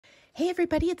Hey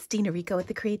everybody, it's Dina Rico at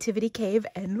the Creativity Cave,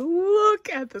 and look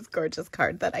at this gorgeous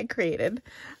card that I created.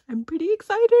 I'm pretty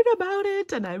excited about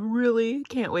it, and I really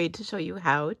can't wait to show you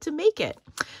how to make it.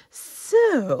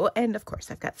 So, and of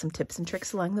course I've got some tips and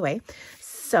tricks along the way.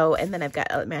 So, and then I've got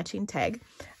a matching tag.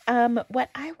 What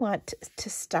I want to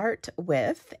start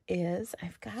with is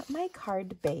I've got my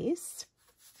card base.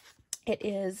 It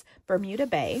is Bermuda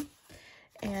Bay,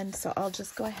 and so I'll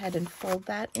just go ahead and fold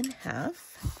that in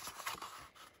half.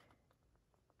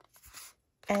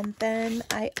 And then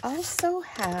I also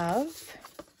have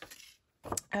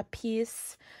a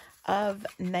piece of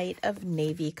Night of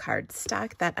Navy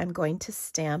cardstock that I'm going to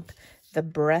stamp the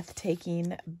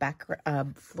breathtaking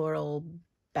floral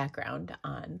background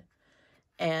on.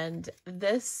 And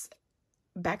this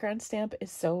background stamp is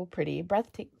so pretty.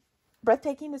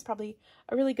 Breathtaking is probably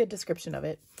a really good description of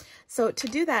it. So to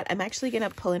do that, I'm actually going to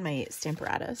pull in my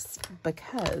Stamparatus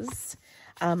because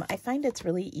I find it's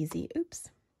really easy.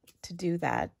 To do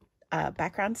that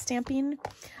background stamping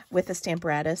with a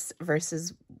Stamparatus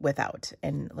versus without.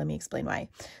 And let me explain why.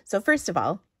 So first of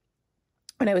all,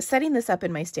 when I was setting this up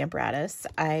in my Stamparatus,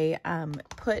 I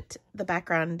put the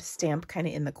background stamp kind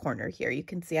of in the corner here. You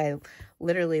can see I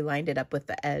literally lined it up with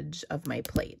the edge of my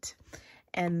plate.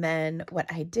 And then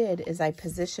what I did is I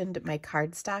positioned my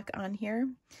cardstock on here,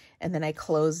 and then I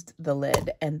closed the lid,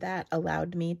 and that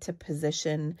allowed me to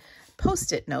position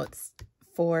Post-it notes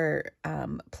for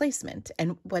placement.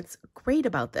 And what's great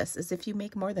about this is if you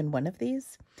make more than one of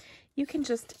these, you can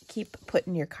just keep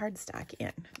putting your cardstock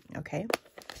in, okay?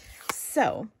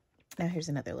 So now here's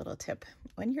another little tip.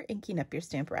 When you're inking up your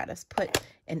Stamparatus, put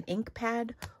an ink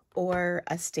pad or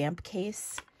a stamp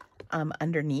case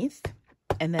underneath,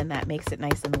 and then that makes it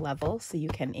nice and level so you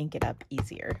can ink it up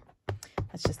easier.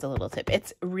 That's just a little tip.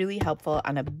 It's really helpful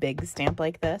on a big stamp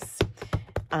like this.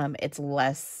 It's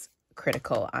less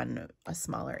critical on a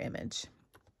smaller image.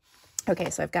 Okay,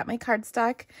 so I've got my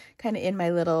cardstock kind of in my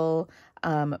little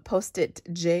Post-it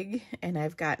jig, and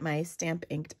I've got my stamp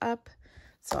inked up.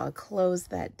 So I'll close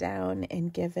that down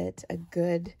and give it a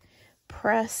good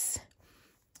press.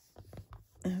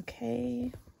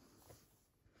 Okay.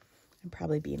 I'm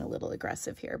probably being a little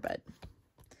aggressive here, but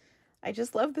I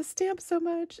just love the stamp so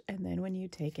much. And then when you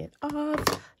take it off,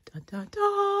 da, da,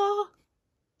 da,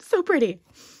 so pretty.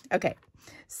 Okay,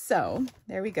 so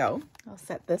there we go. I'll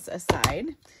set this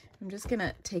aside. I'm just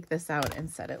gonna take this out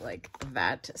and set it like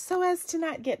that so as to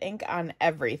not get ink on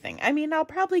everything. I mean, I'll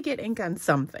probably get ink on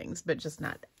some things, but just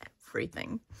not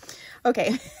everything.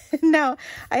 Okay, now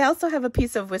I also have a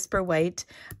piece of Whisper White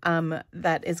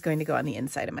that is going to go on the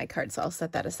inside of my card, so I'll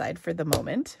set that aside for the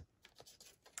moment.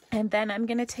 And then I'm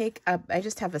going to take up, I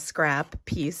just have a scrap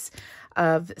piece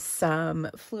of some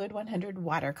Fluid 100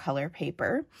 watercolor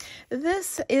paper.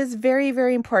 This is very,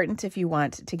 very important if you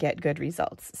want to get good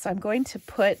results. So I'm going to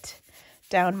put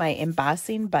down my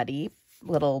embossing buddy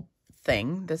little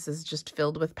thing. This is just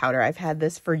filled with powder. I've had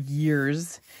this for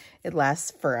years. It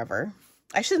lasts forever.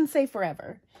 I shouldn't say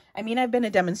forever. I mean, I've been a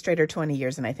demonstrator 20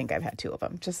 years and I think I've had 2 of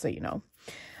them, just so you know.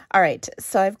 All right,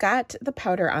 so I've got the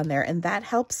powder on there, and that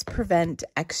helps prevent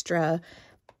extra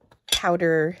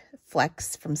powder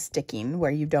flecks from sticking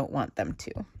where you don't want them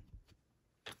to.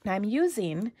 Now I'm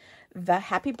using the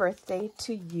Happy Birthday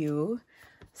to You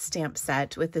stamp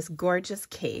set with this gorgeous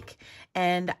cake,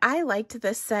 and I liked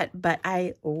this set, but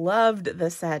I loved the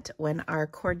set when our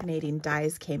coordinating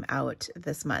dies came out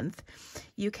this month.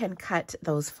 You can cut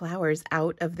those flowers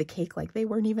out of the cake like they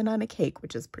weren't even on a cake,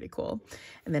 which is pretty cool.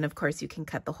 And then of course you can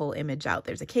cut the whole image out.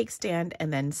 There's a cake stand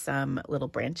and then some little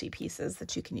branchy pieces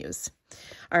that you can use.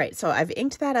 All right, so I've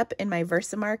inked that up in my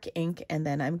Versamark ink, and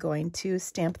then I'm going to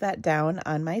stamp that down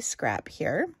on my scrap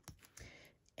here.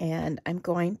 And I'm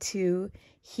going to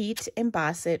heat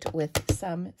emboss it with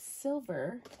some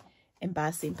silver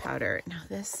embossing powder. Now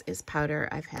this is powder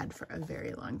I've had for a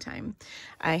very long time.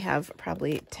 I have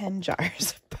probably 10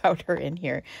 jars of powder in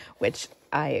here, which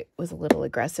I was a little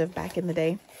aggressive back in the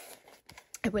day.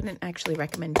 I wouldn't actually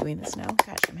recommend doing this now.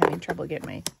 Gosh, I'm having trouble getting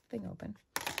my thing open.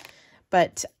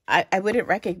 But I wouldn't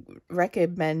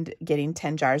recommend getting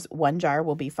 10 jars. 1 jar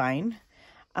will be fine.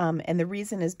 And the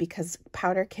reason is because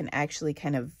powder can actually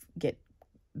kind of get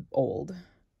old.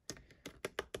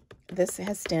 This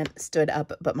has stood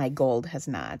up, but my gold has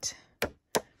not.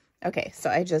 Okay, so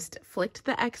I just flicked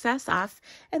the excess off,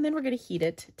 and then we're going to heat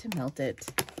it to melt it.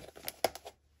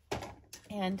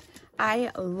 And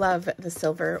I love the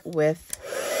silver with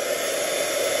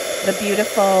the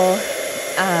beautiful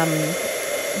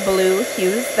blue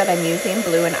hues that I'm using,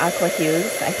 blue and aqua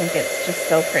hues. I think it's just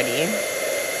so pretty.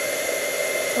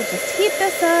 So just heat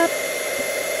this up.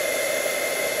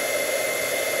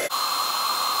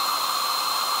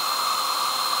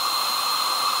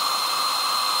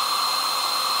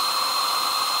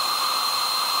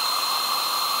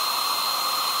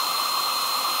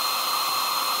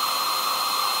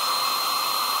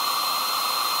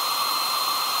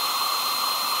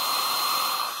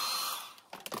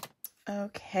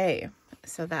 Okay,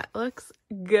 so that looks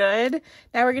good.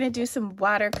 Now we're going to do some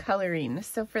watercoloring.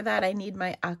 So for that, I need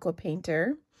my aqua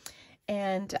painter.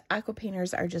 And aqua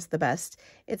painters are just the best.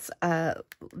 It's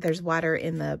there's water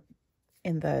in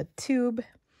the tube.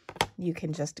 You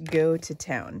can just go to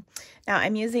town. Now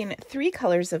I'm using 3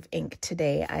 colors of ink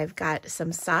today. I've got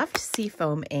some soft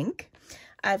Seafoam ink.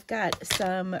 I've got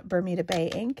some Bermuda Bay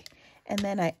ink. And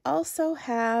then I also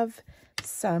have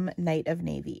some Night of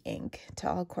Navy ink to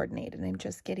all coordinate. And I'm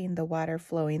just getting the water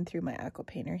flowing through my aqua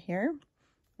painter here.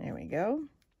 There we go.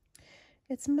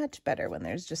 It's much better when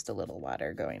there's just a little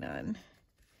water going on.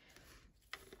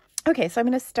 Okay, so I'm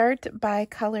going to start by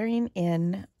coloring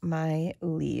in my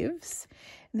leaves.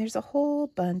 And there's a whole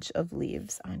bunch of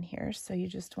leaves on here, so you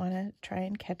just want to try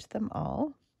and catch them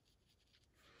all.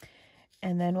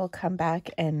 And then we'll come back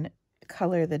and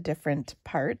color the different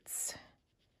parts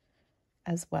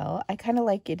as well. I kind of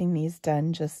like getting these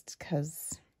done just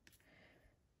because,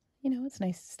 you know, it's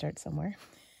nice to start somewhere.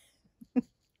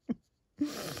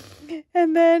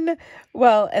 And then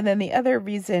the other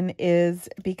reason is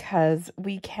because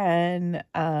we can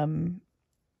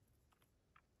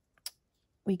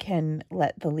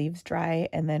let the leaves dry,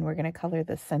 and then we're going to color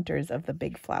the centers of the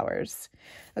big flowers.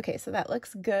 Okay, so that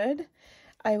looks good.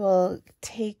 I will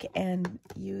take and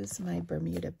use my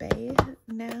Bermuda Bay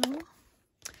now.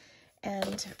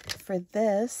 And for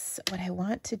this, what I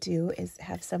want to do is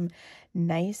have some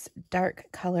nice dark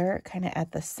color kind of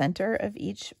at the center of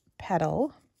each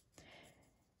petal,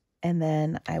 and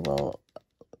then I will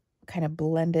kind of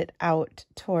blend it out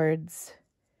towards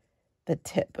the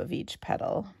tip of each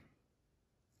petal.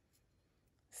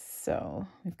 So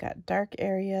we've got dark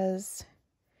areas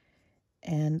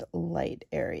and light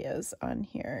areas on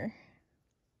here.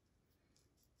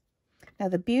 Now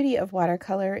the beauty of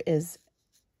watercolor is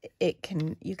you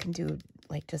can do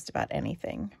like just about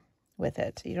anything with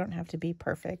it. You don't have to be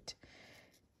perfect.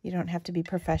 You don't have to be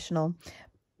professional.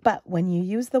 But when you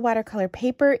use the watercolor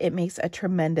paper, it makes a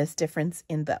tremendous difference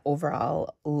in the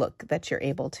overall look that you're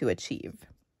able to achieve.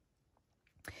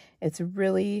 It's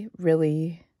really,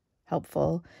 really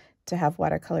helpful to have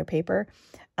watercolor paper.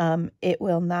 It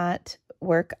will not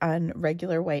work on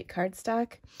regular white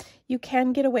cardstock. You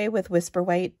can get away with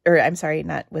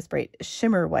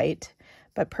shimmer white.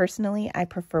 But personally, I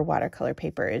prefer watercolor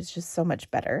paper. It's just so much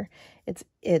better.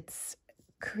 It's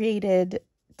created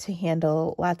to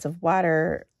handle lots of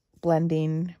water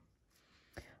blending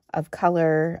of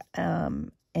color,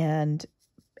 and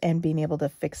being able to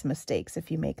fix mistakes if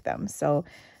you make them. So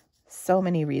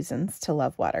many reasons to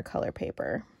love watercolor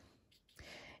paper.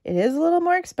 It is a little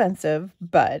more expensive,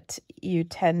 but you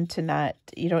tend to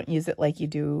you don't use it like you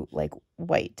do like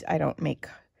white. I've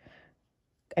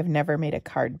never made a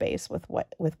card base with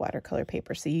watercolor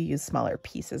paper, so you use smaller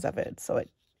pieces of it, so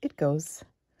it goes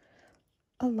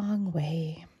a long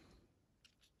way.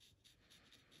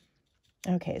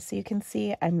 Okay, so you can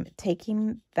see I'm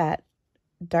taking that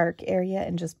dark area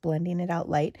and just blending it out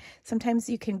light. Sometimes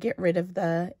you can get rid of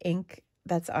the ink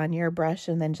that's on your brush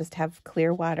and then just have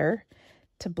clear water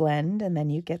to blend, and then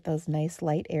you get those nice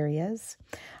light areas.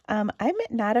 I'm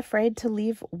not afraid to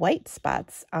leave white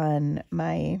spots on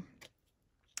my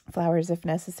flowers if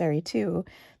necessary too.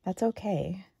 That's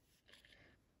okay.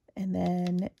 And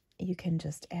then you can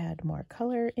just add more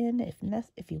color in if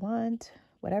you want.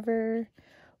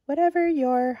 Whatever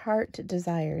your heart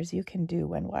desires, you can do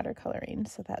when watercoloring.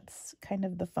 So that's kind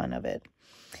of the fun of it.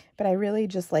 But I really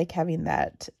just like having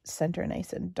that center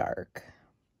nice and dark.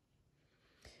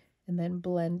 And then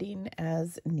blending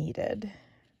as needed.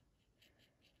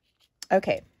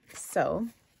 Okay, so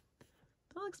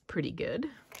that looks pretty good.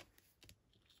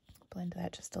 Blend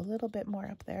that just a little bit more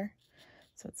up there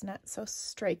so it's not so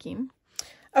striking.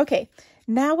 Okay,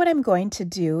 now what I'm going to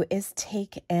do is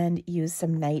take and use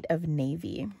some Night of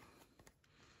Navy.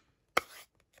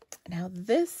 Now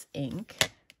this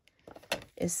ink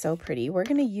is so pretty. We're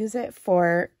going to use it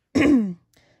for the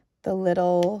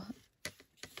little,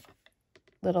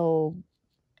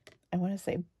 I want to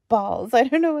say balls. I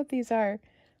don't know what these are.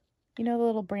 You know, the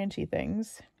little branchy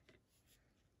things.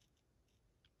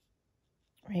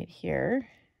 Right here.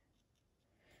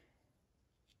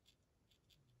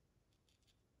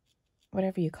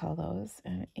 Whatever you call those.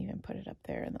 And even put it up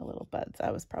there in the little buds.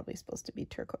 I was probably supposed to be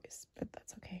turquoise, but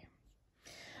that's okay.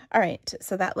 All right,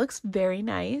 so that looks very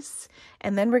nice.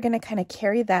 And then we're going to kind of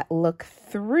carry that look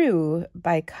through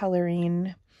by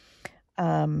coloring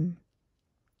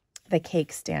the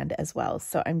cake stand as well.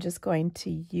 So I'm just going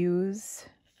to use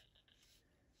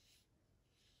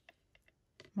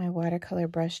my watercolor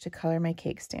brush to color my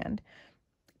cake stand.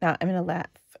 Now I'm going to laugh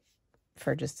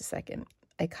for just a second.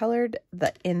 I colored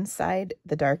the inside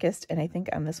the darkest, and I think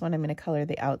on this one I'm going to color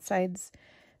the outsides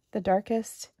the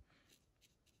darkest,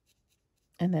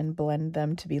 and then blend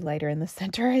them to be lighter in the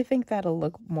center. I think that'll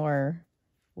look more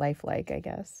lifelike, I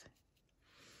guess,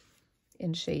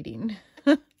 in shading.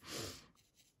 Yeah,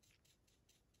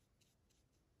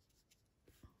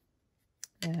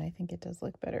 I think it does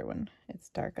look better when it's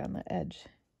dark on the edge.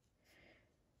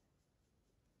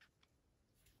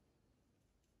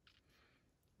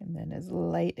 And then is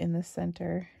light in the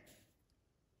center.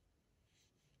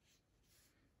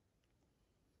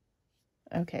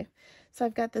 Okay, so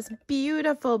I've got this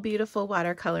beautiful, beautiful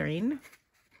watercoloring.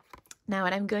 Now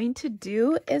what I'm going to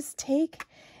do is take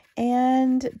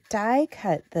and die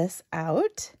cut this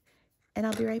out, and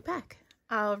I'll be right back.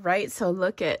 All right, so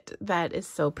look at that, is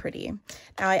so pretty.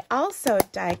 Now I also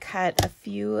die cut a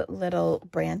few little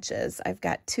branches. I've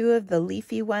got 2 of the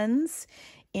leafy ones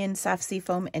in soft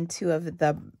seafoam and 2 of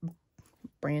the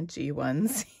branchy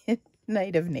ones in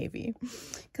Night of Navy,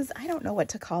 because I don't know what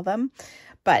to call them,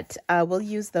 but we'll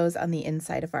use those on the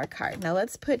inside of our card. Now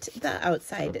let's put the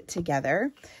outside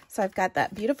together. So I've got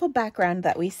that beautiful background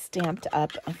that we stamped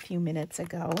up a few minutes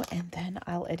ago, and then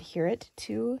I'll adhere it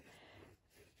to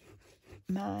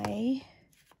my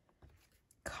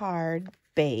card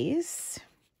base.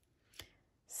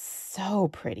 So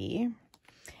pretty.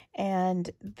 And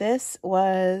this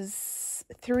was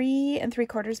 3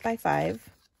 3/4 by 5.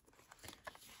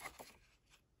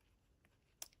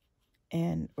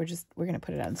 And we're going to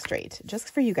put it on straight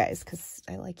just for you guys, because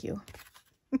I like you.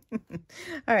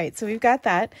 All right, so we've got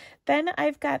that. Then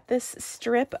I've got this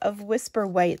strip of Whisper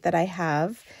White that I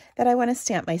have that I want to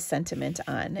stamp my sentiment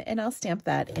on, and I'll stamp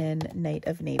that in Night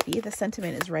of Navy. The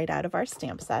sentiment is right out of our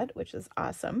stamp set, which is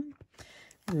awesome.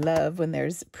 Love when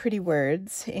there's pretty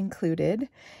words included.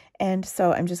 And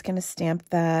so I'm just going to stamp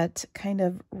that kind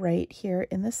of right here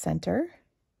in the center.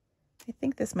 I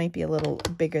think this might be a little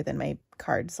bigger than my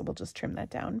card, so we'll just trim that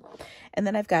down. And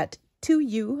then I've got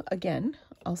 2U again,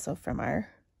 also from our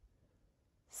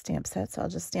stamp set. So I'll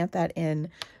just stamp that in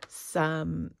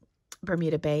some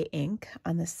Bermuda Bay ink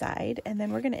on the side. And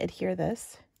then we're going to adhere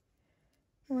this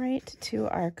right to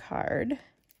our card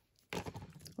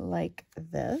like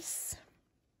this.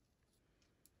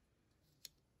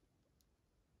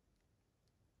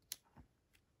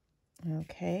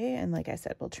 Okay, and like I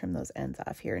said, we'll trim those ends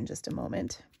off here in just a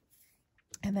moment.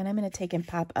 And then I'm going to take and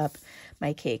pop up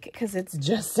my cake because it's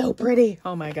just so pretty.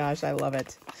 Oh my gosh, I love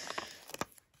it.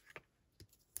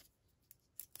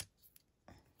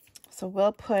 So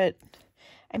we'll put,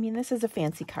 I mean, this is a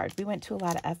fancy card. We went to a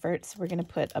lot of effort, so we're going to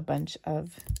put a bunch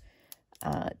of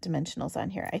dimensionals on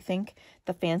here. I think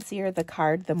the fancier the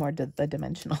card, the more the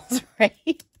dimensionals,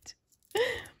 right?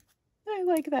 I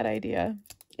like that idea.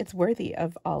 It's worthy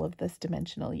of all of this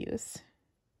dimensional use.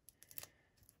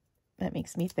 That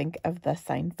makes me think of the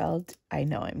Seinfeld. I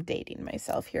know I'm dating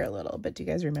myself here a little, but do you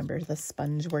guys remember the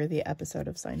sponge-worthy episode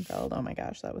of Seinfeld? Oh my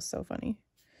gosh, that was so funny.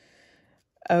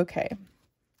 Okay,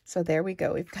 so there we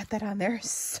go. We've got that on there.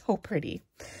 So pretty.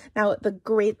 Now, the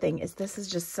great thing is this is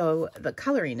just so, the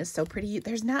coloring is so pretty.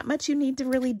 There's not much you need to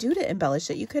really do to embellish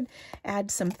it. You could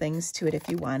add some things to it if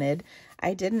you wanted.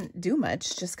 I didn't do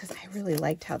much just because I really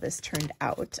liked how this turned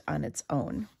out on its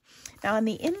own. Now on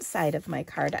the inside of my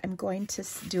card, I'm going to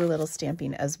do a little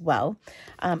stamping as well.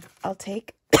 I'll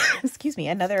take, excuse me,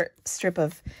 another strip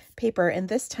of paper, and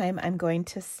this time I'm going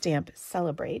to stamp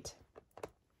Celebrate.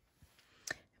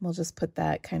 We'll just put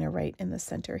that kind of right in the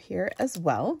center here as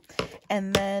well.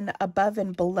 And then above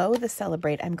and below the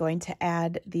Celebrate, I'm going to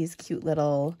add these cute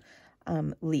little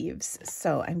leaves.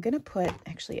 So I'm going to put,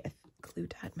 actually a glue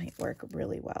dot might work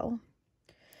really well.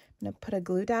 I'm going to put a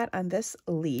glue dot on this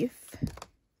leaf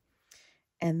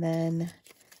and then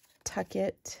tuck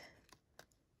it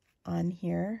on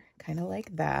here, kind of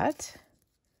like that.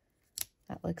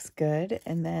 That looks good.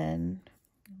 And then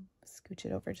scooch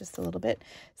it over just a little bit.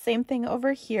 Same thing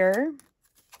over here,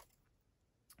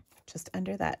 just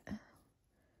under that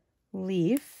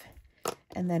leaf.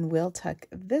 And then we'll tuck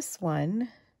this one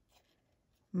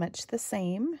much the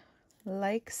same,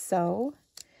 like so.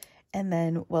 And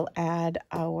then we'll add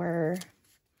our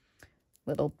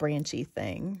little branchy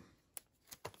thing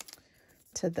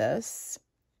to this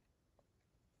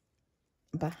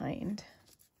behind.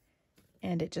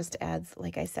 And it just adds,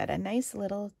 like I said, a nice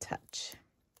little touch.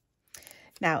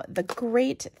 Now, the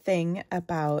great thing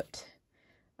about,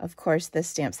 of course, this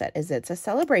stamp set is it's a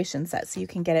celebration set, so you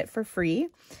can get it for free.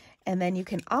 And then you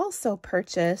can also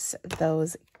purchase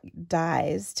those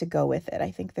dies to go with it.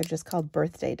 I think they're just called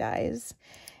birthday dies.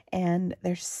 And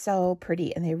they're so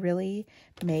pretty, and they really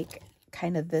make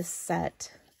kind of this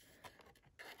set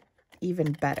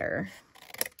even better.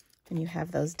 when you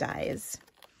have those dies.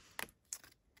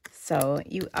 So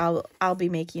I'll be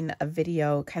making a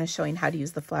video kind of showing how to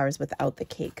use the flowers without the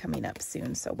cake coming up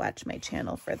soon. So watch my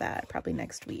channel for that, probably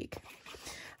next week.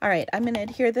 All right, I'm going to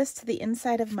adhere this to the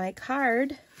inside of my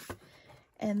card.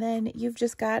 And then you've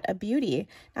just got a beauty.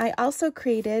 Now, I also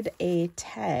created a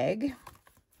tag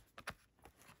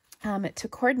to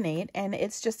coordinate, and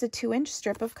it's just a 2-inch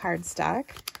strip of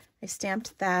cardstock. I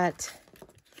stamped that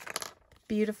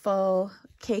beautiful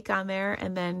cake on there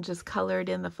and then just colored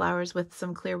in the flowers with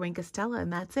some clear wink Estella,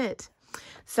 and that's it.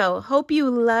 So hope you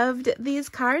loved these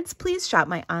cards. Please shop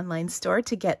my online store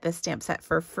to get this stamp set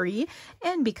for free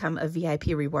and become a VIP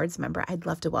rewards member. I'd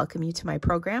love to welcome you to my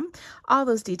program. All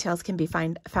those details can be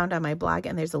found on my blog,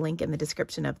 and there's a link in the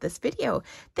description of this video.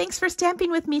 Thanks for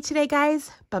stamping with me today, guys.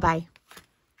 Bye-bye.